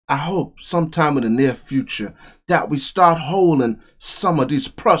I hope sometime in the near future that we start holding some of these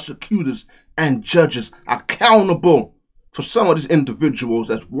prosecutors and judges accountable for some of these individuals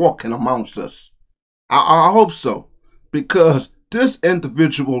that's walking amongst us. I hope so, because this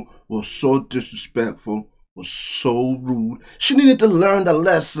individual was so disrespectful, was so rude. She needed to learn the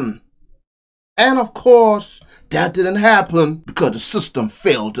lesson. And of course, that didn't happen because the system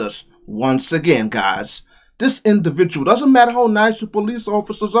failed us once again, guys. This individual, doesn't matter how nice the police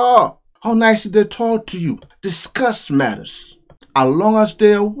officers are, how nicely they talk to you, discuss matters. As long as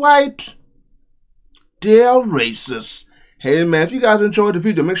they're white, they're racist. Hey man, if you guys enjoyed the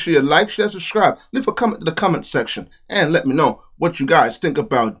video, make sure you like, share, subscribe. Leave a comment in the comment section and let me know what you guys think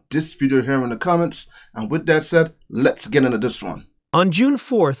about this video here in the comments. And with that said, let's get into this one. On June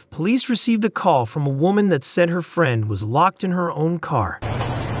 4th, police received a call from a woman that said her friend was locked in her own car.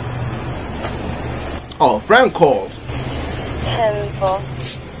 Oh, a friend called. Kendel.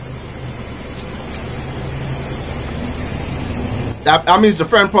 That means the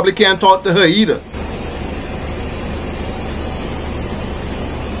friend probably can't talk to her either.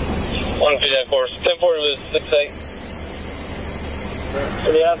 154, 1040 was 68.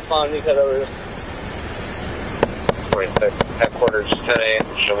 So yeah, fine, you cut over. 26, headquarters, 10 a.m.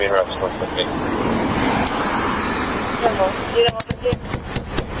 Show me around 150.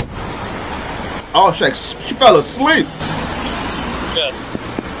 Oh, she fell asleep. Good.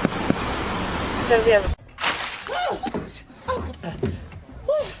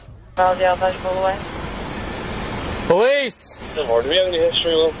 Police! Do we have any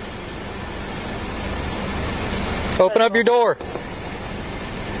history with them? Open up your door.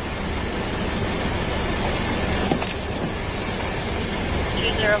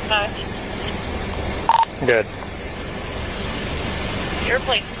 Good. Your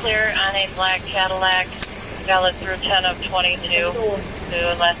plate's clear on a black Cadillac, valid through 10 of 22.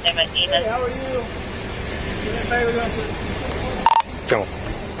 To last name at Enos. Hey, how are you? Do me a favor, Go.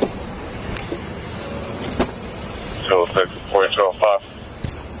 206,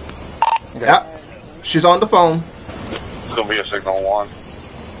 4205. Yep, she's on the phone. It's gonna be a signal 1.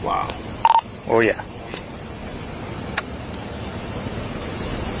 Wow. Oh yeah.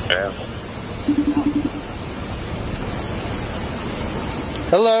 Yeah.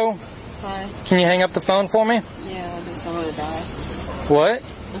 Hello. Hi. Can you hang up the phone for me? Yeah, I just don't want to die. What? I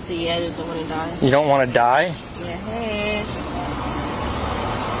said, yeah, I just don't want to die. You don't want to die? Yeah, hey.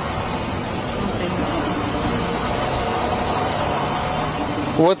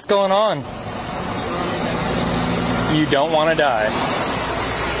 What's going on? You don't want to die.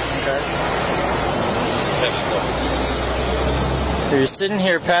 Okay. You're sitting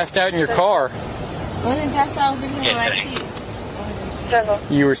here passed out in your car. I wasn't passed out, I was sleeping in my back seat.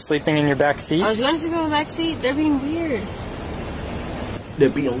 You were sleeping in your back seat? I was going to sleep in my back seat. They're being weird. They're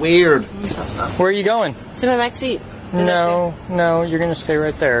being weird. Where are you going? To my back seat. No, no, you're going to stay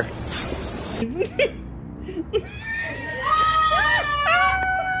right there.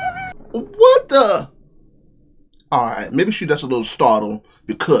 What the? Alright, maybe she just a little startled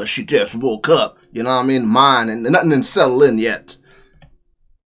because she just woke up, you know what I mean? Mine, and nothing didn't settle in yet.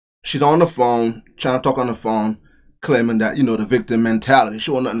 She's on the phone, trying to talk on the phone, claiming that, you know, the victim mentality.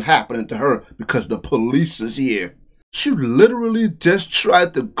 She want nothing happening to her because the police is here. She literally just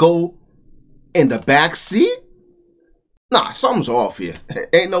tried to go in the back seat? Nah, something's off here.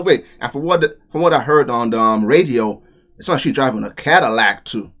 Ain't no way. And from what I heard on the radio, it's like she driving a Cadillac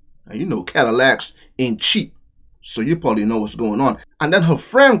too. And you know Cadillacs ain't cheap. So you probably know what's going on. And then her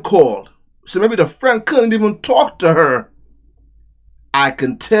friend called. So maybe the friend couldn't even talk to her. I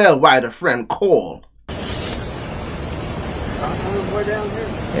can tell why the friend called.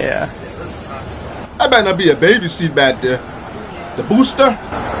 Yeah. That better not be a baby seat back there. The booster?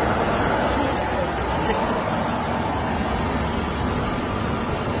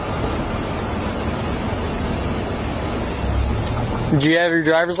 Do you have your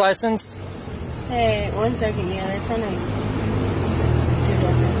driver's license? Hey, 1 second. Yeah, they're trying to do that.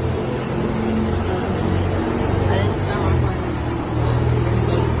 I didn't start recording.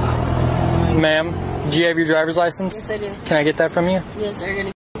 Ma'am, do you have your driver's license? Yes, I do. Can I get that from you? Yes, they're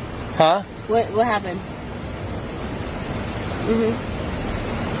gonna. Huh? What happened?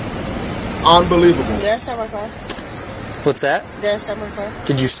 Unbelievable. Did I start my car? What's that? Did I start my car?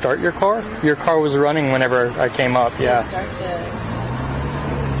 Did you start your car? Your car was running whenever I came up, Did I yeah. start the...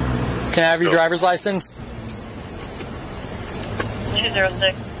 Can I have your driver's license?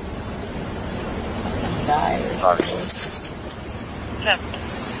 206. Die or something.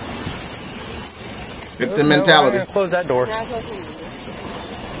 Victim mentality. No, close that door. Not close to me.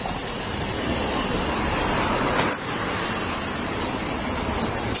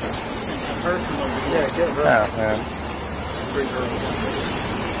 Oh, man.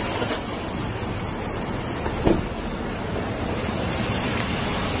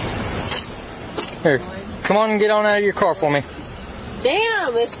 Here, come on and get on out of your car for me.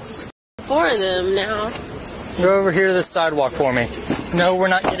 Damn, it's 4 of them now. Go over here to the sidewalk for me. No, we're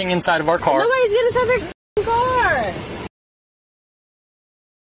not getting inside of our car. Nobody's getting inside their car.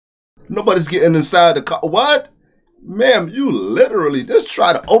 Nobody's getting inside the car. What? Ma'am, you literally just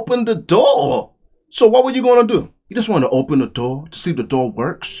try to open the door. So what were you going to do? You just want to open the door to see if the door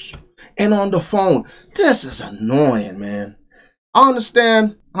works? And on the phone, this is annoying, man. I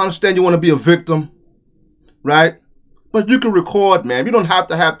understand you want to be a victim, right? But you can record, man. You don't have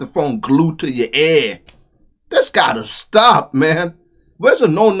to have the phone glued to your ear. This gotta stop, man. Where's a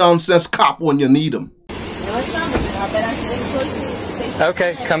no-nonsense cop when you need him?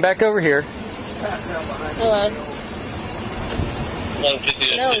 Okay, come back over here. Hello. No,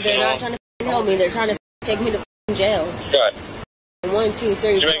 they're not trying to help me. They're trying to take me to jail. Good. 1, 2,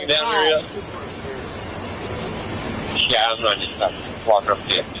 3, Did you make it down here yet? Yeah, I'm not just walking up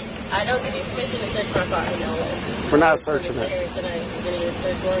here. I don't give you permission to search my car. We're not searching it.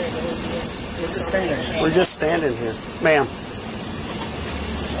 We're just standing here. Ma'am.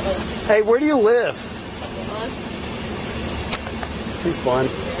 Hey, where do you live? She's fun.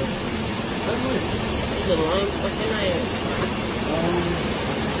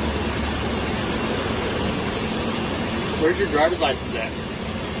 Where's your driver's license at?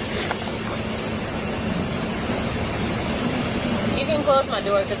 You can close my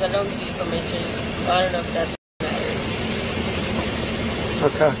door because I don't give you permission. I don't know if that matters.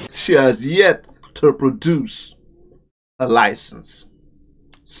 Okay. She has yet to produce a license.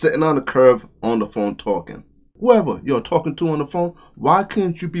 Sitting on the curb on the phone talking. Whoever you're talking to on the phone, why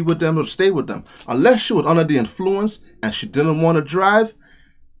can't you be with them or stay with them? Unless she was under the influence and she didn't want to drive,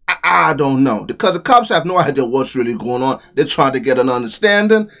 I don't know. Because the cops have no idea what's really going on. They're trying to get an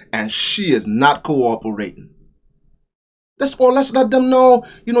understanding and she is not cooperating. Let's let them know,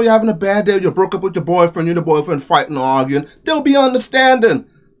 you know, you're having a bad day, you broke up with your boyfriend, you and the boyfriend fighting or arguing. They'll be understanding.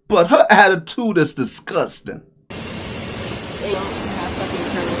 But her attitude is disgusting.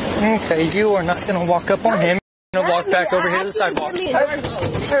 Okay, you are not going to walk up on him. You're going to walk back over here to the sidewalk.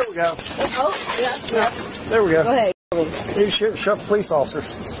 There we go. Oh, yeah. There we go. Go ahead. You shove police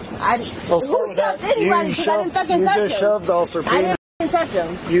officers. Who shoved anybody? You just shoved the officer. I didn't touch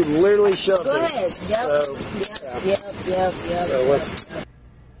him. You literally shoved Go him. ahead. Yep. Yep. So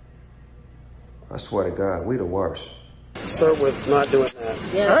I swear to God, we the worst. start with not doing that.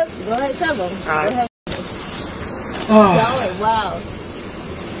 Yeah. All right. Go ahead, tell them. All right. Go ahead. Wow.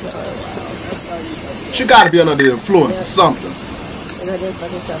 She got to be under the influence or something. And I didn't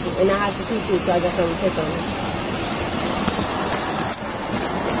fucking tell him. And I have to teach you, so I got something to pick on him.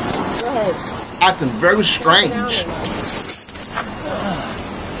 Go ahead. Acting very strange.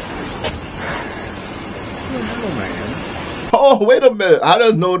 Oh, wait a minute. I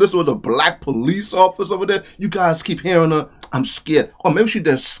didn't know this was a black police officer over there. You guys keep hearing her. I'm scared. Or maybe she's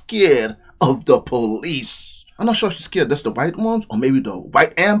just scared of the police. I'm not sure if she's scared. That's the white ones. Or maybe the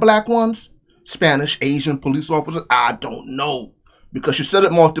white and black ones. Spanish, Asian police officers. I don't know. Because she said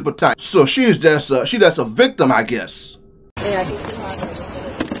it multiple times. So she's just a victim, I guess. Yeah,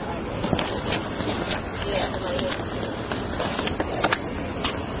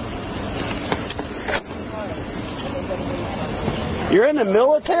 You're in the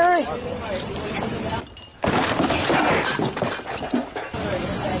military?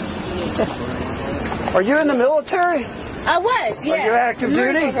 Are you in the military? I was, yeah. Are you active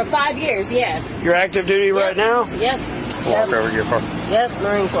duty? For 5 years, yeah. You're active duty right now? Yep. Walk over to your car. Yep,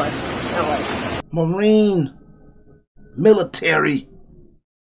 Marine Corps. That was. Marine. Military.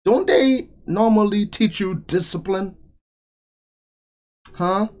 Don't they normally teach you discipline?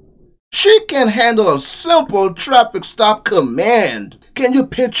 Huh? She can handle a simple traffic stop command. Can you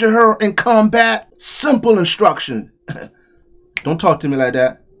picture her in combat? Simple instruction. Don't talk to me like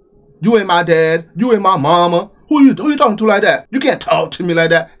that. You ain't my dad. You ain't my mama. Who you talking to like that? You can't talk to me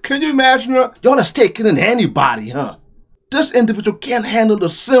like that. Can you imagine her? Y'all just taking in anybody, huh? This individual can't handle the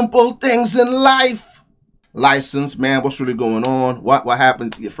simple things in life. License, man, what's really going on? What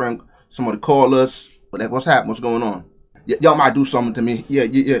happened to your friend? Somebody call us. What's happening? What's going on? Y'all might do something to me.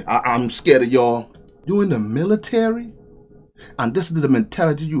 Yeah. I'm scared of y'all. You in the military? And this is the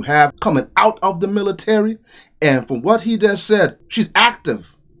mentality you have coming out of the military. And from what he just said, she's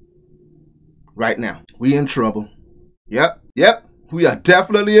active right now. We in trouble. Yep. We are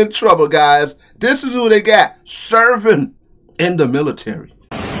definitely in trouble, guys. This is who they got serving in the military.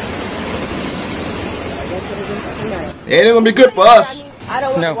 It ain't gonna be good for us. I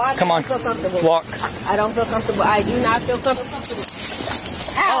don't No, why come do I on. feel comfortable? Walk. I don't feel comfortable. I do not feel comfortable.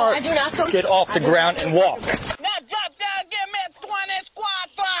 Ow, I do not feel Get off the ground and walk. Now drop down, give me 20 squad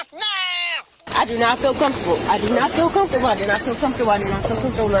thrust now! I do not feel comfortable. I do not feel comfortable. I do not feel comfortable. I do not feel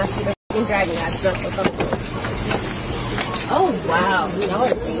comfortable when I see the f***ing dragon. I do not feel comfortable. Oh, wow. You know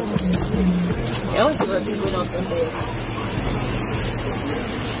what I mean? You know what people don't feel safe.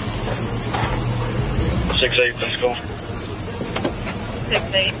 6-8, let's go.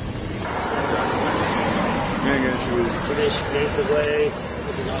 6-8.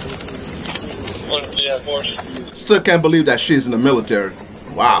 Yeah, of course. Still can't believe that she's in the military.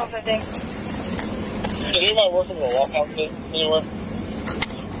 Wow. Is anybody working with a lockout anywhere?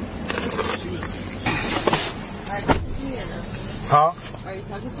 Huh? Are you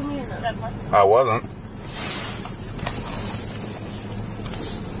talking to me or not? I wasn't.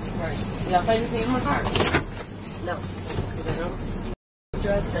 Right. Y'all find anything in my car? No. Because I don't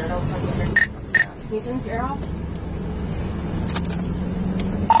drugs and I don't fucking drink. Can you turn this air off?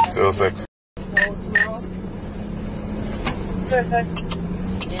 206. Hold tomorrow? Perfect.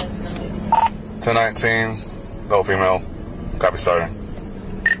 Yes, no. 1019. No female. Copy starting.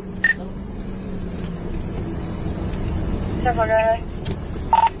 Careful, guy.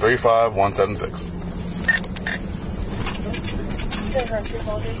 35176.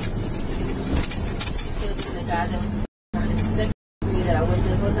 The guy that was trying to sick me that I went to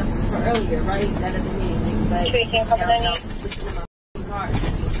the post office for earlier, right? That doesn't mean anything, but Speaking, coming in.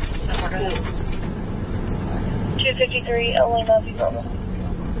 253, only Nazi Bravo.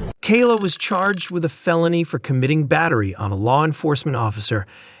 Kayla was charged with a felony for committing battery on a law enforcement officer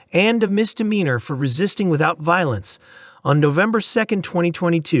and a misdemeanor for resisting without violence on November 2nd,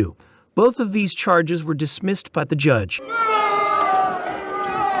 2022. Both of these charges were dismissed by the judge.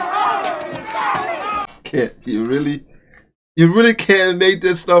 You really can't make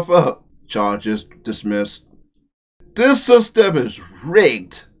this stuff up. Charges dismissed. This system is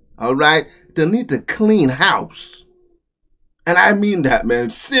rigged. All right, they need to clean house, and I mean that, man.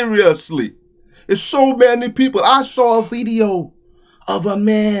 Seriously, it's so many people. I saw a video of a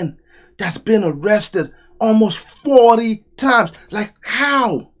man that's been arrested almost 40 times. Like,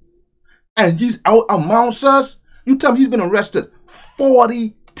 how? And he's out amongst us? You tell me he's been arrested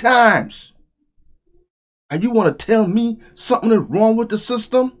 40 times. And you want to tell me something is wrong with the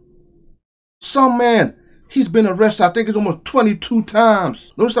system? Some man, he's been arrested, I think it's almost 22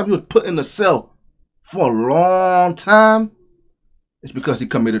 times. The only time he was put in a cell for a long time is because he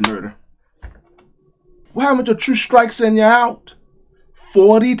committed murder. What happened to true strikes and you're out?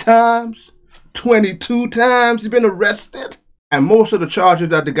 40 times? 22 times he's been arrested? And most of the charges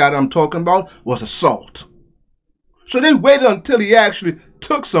that the guy that I'm talking about was assault. So they waited until he actually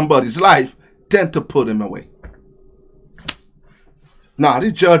took somebody's life then to put him away. Nah,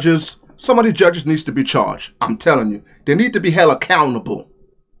 these judges, some of these judges needs to be charged. I'm telling you, they need to be held accountable.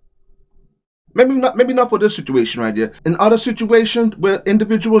 Maybe not for this situation right here. In other situations where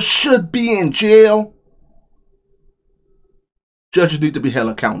individuals should be in jail, judges need to be held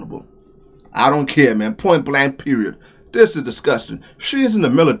accountable. I don't care, man. Point blank, period. This is disgusting. She is in the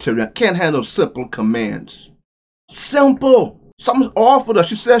military. I can't handle simple commands. Simple. Something's off with her.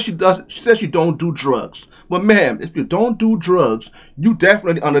 She says she don't do drugs. But ma'am, if you don't do drugs, you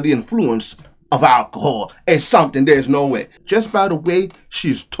definitely under the influence of alcohol. It's something. There's no way. Just by the way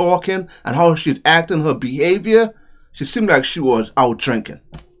she's talking and how she's acting, her behavior, she seemed like she was out drinking.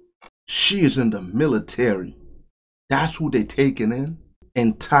 She is in the military. That's who they taking in.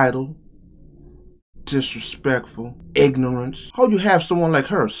 Entitled, disrespectful, ignorance. How you have someone like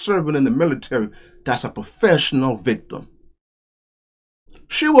her serving in the military that's a professional victim?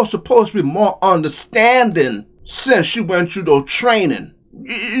 She was supposed to be more understanding since she went through those training.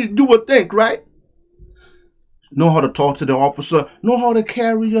 You would think, right? Know how to talk to the officer. Know how to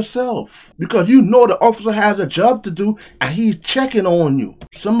carry yourself. Because you know the officer has a job to do and he's checking on you.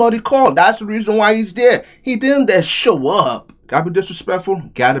 Somebody called. That's the reason why he's there. He didn't just show up. Gotta be disrespectful.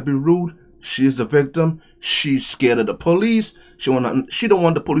 Gotta be rude. She's the victim. She's scared of the police. She don't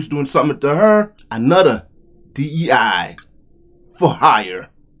want the police doing something to her. Another DEI for hire.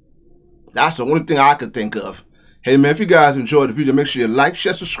 That's the only thing I can think of. Hey man, if you guys enjoyed the video, make sure you like,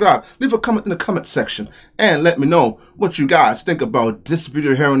 share, subscribe. Leave a comment in the comment section and let me know what you guys think about this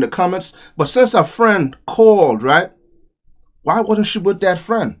video here in the comments. But since our friend called, right? Why wasn't she with that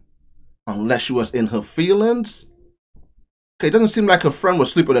friend? Unless she was in her feelings? Okay, it doesn't seem like her friend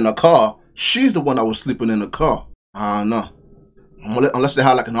was sleeping in a car. She's the one that was sleeping in the car. I don't know. Unless they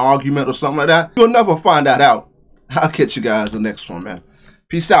had like an argument or something like that. You'll never find that out. I'll catch you guys in the next one, man.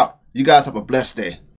 Peace out. You guys have a blessed day.